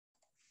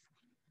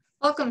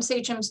Welcome,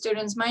 Sachem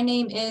students. My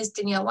name is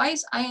Danielle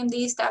Weiss. I am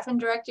the staff and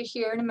director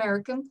here in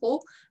American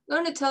Pool. I'm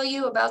going to tell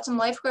you about some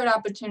lifeguard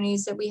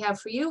opportunities that we have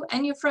for you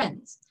and your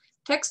friends.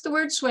 Text the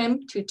word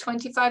swim to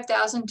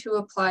 25,000 to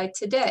apply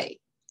today.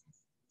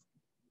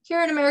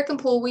 Here in American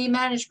Pool, we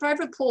manage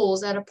private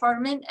pools at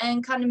apartment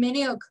and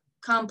condominium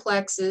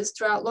complexes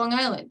throughout Long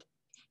Island.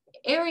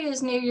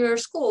 Areas near your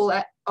school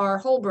are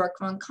Holbrook,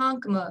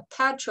 Ronkonkoma,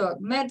 Patchogue,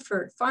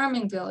 Medford,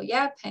 Farmingville,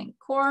 Yaphank,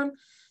 Coram,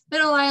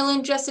 Middle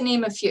Island, just to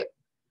name a few.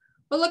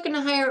 We're looking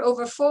to hire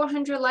over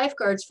 400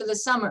 lifeguards for the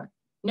summer.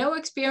 No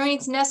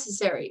experience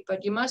necessary,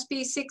 but you must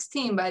be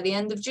 16 by the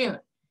end of June.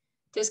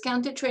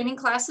 Discounted training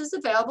classes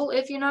available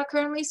if you're not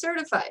currently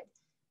certified.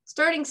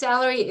 Starting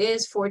salary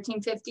is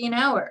 $14.50 an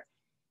hour.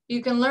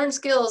 You can learn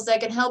skills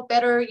that can help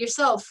better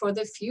yourself for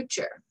the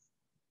future.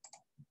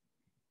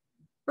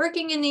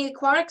 Working in the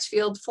aquatics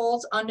field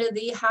falls under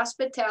the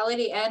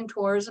hospitality and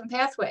tourism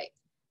pathway.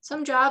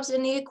 Some jobs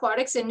in the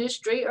aquatics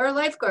industry are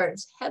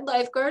lifeguards, head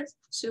lifeguards,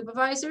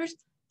 supervisors,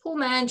 pool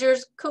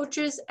managers,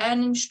 coaches,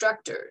 and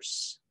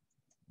instructors.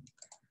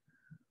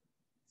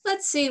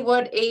 Let's see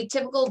what a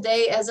typical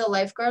day as a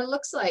lifeguard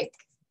looks like.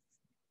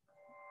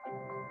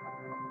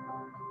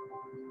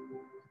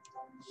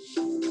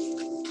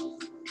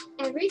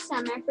 Every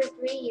summer for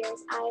 3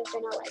 years, I have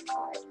been a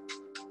lifeguard.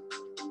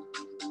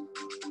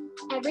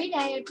 Every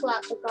day I pull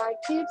out the guard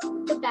tubes,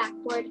 the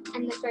backboard,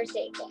 and the first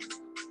aid kits.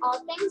 All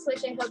things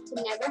which I hope to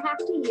never have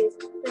to use,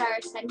 but are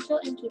essential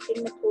in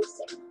keeping the pool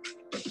safe.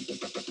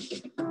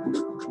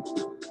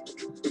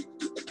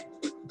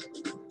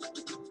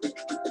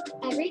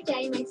 Every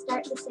day may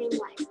start the same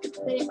way,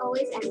 but it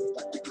always ends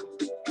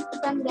differently.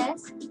 From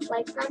this,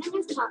 lifeguarding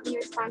has taught me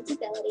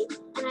responsibility,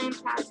 and I am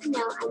proud to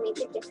know I make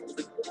a difference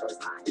in people's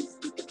lives.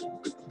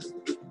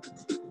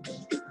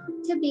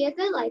 To be a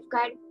good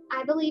lifeguard,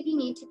 I believe you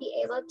need to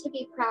be able to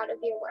be proud of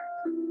your work.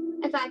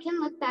 If I can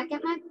look back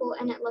at my pool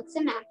and it looks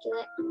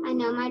immaculate, I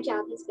know my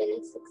job has been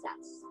a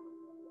success.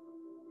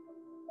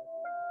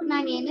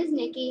 My name is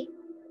Nikki,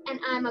 and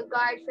I'm a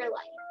guard for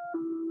life.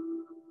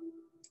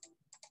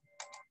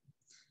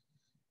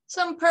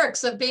 Some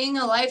perks of being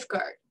a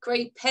lifeguard: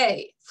 great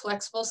pay,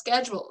 flexible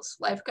schedules,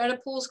 lifeguard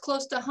at pools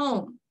close to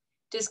home,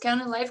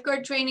 discounted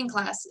lifeguard training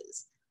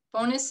classes,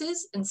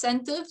 bonuses,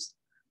 incentives,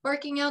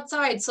 working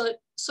outside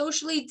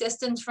socially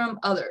distanced from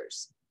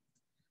others.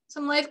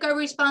 Some lifeguard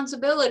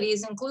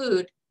responsibilities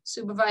include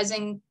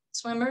supervising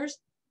swimmers,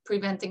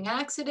 preventing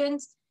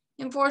accidents,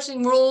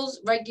 enforcing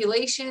rules,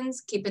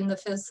 regulations, keeping the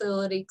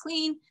facility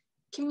clean,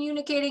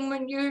 communicating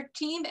with your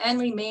team, and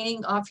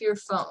remaining off your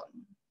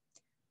phone.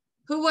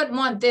 Who wouldn't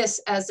want this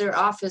as their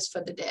office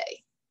for the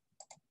day?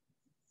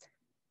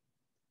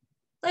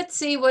 Let's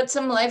see what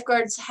some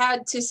lifeguards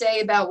had to say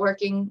about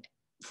working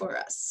for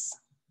us.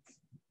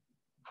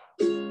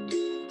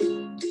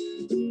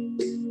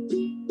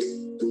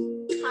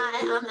 Hi,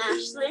 I'm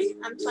Ashley.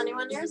 I'm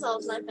 21 years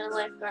old and I've been a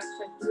lifeguard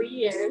for 3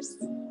 years.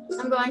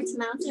 I'm going to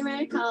Mount St.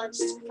 Mary College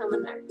to become a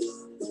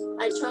nurse.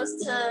 I chose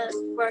to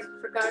work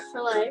for Guard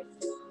for Life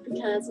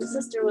because my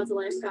sister was a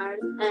lifeguard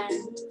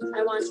and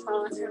I wanted to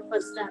follow in her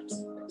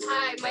footsteps.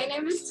 Hi, my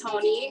name is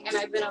Tony and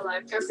I've been a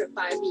lifeguard for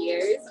 5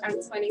 years.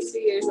 I'm 22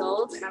 years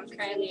old and I'm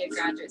currently a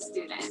graduate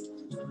student.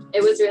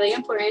 It was really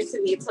important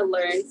to me to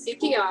learn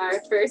CPR,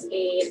 first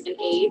aid, and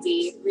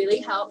AED really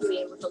helped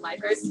me with the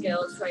lifeguard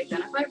skills to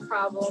identify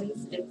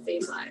problems and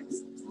save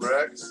lives.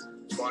 Rex,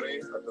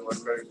 20, I've been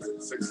lifeguarding for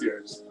 6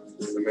 years.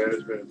 The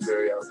management is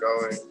very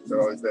outgoing.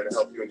 They're always there to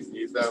help you when you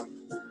need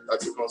them.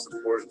 That's the most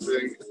important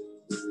thing.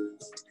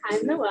 Hi,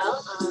 I'm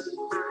Noelle.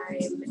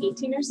 I'm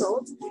 18 years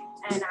old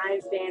and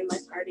I've been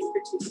lifeguarding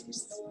for 2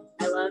 years.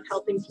 I love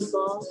helping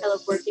people. I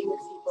love working with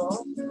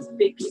people.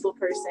 Big people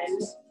person.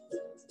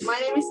 My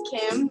name is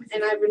Kim,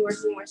 and I've been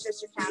working in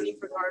Westchester County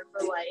for Guard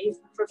for Life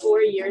for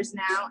 4 years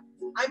now.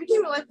 I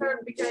became a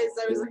lifeguard because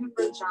I was looking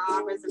for a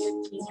job as a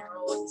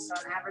 15-year-old, saw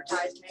an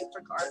advertisement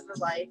for Guard for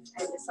Life,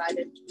 and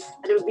decided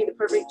that it would be the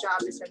perfect job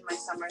to spend my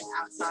summers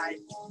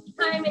outside.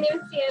 Hi, my name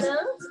is Sienna.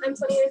 I'm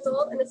 20 years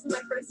old, and this is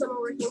my first summer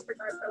working for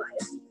Guard for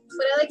Life.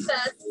 What I like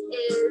best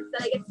is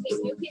that I get to meet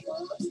new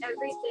people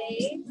every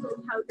day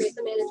and how great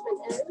the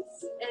management is,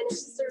 and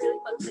it's just a really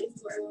fun place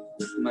to work.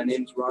 My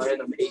name's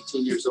Ryan. I'm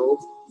 18 years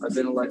old. I've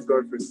been a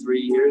lifeguard for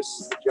 3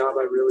 years. A job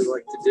I really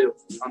like to do.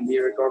 I'm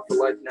here at Guard for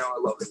Life now. I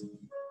love it.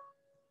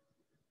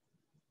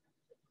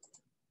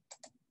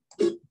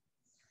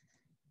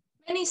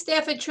 Many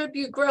staff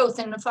attribute growth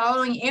in the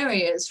following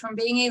areas from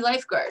being a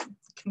lifeguard: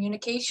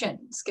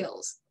 communication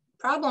skills,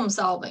 problem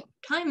solving,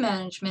 time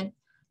management,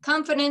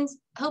 confidence,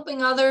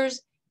 helping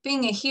others,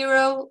 being a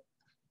hero,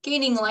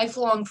 gaining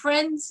lifelong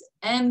friends,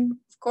 and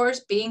of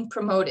course, being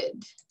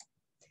promoted.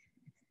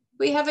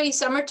 We have a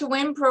Summer to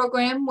Win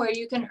program where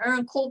you can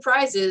earn cool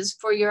prizes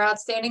for your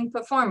outstanding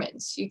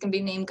performance. You can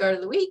be named Guard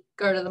of the Week,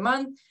 Guard of the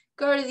Month,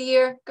 Guard of the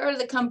Year, Guard of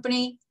the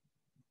Company.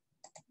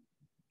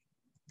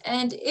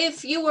 And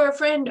if you or a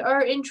friend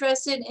are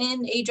interested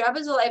in a job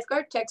as a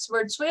lifeguard, text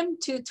word swim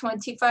to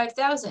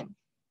 25,000.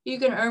 You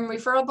can earn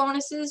referral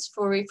bonuses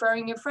for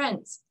referring your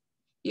friends.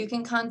 You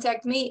can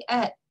contact me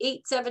at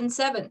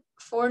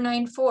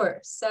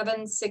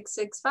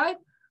 877-494-7665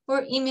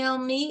 or email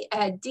me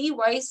at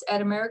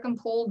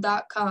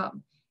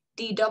dweiss@americanpool.com,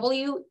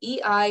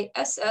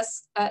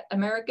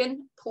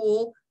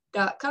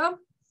 DWEISS@americanpool.com.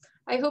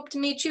 I hope to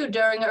meet you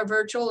during our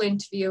virtual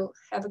interview.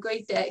 Have a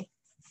great day.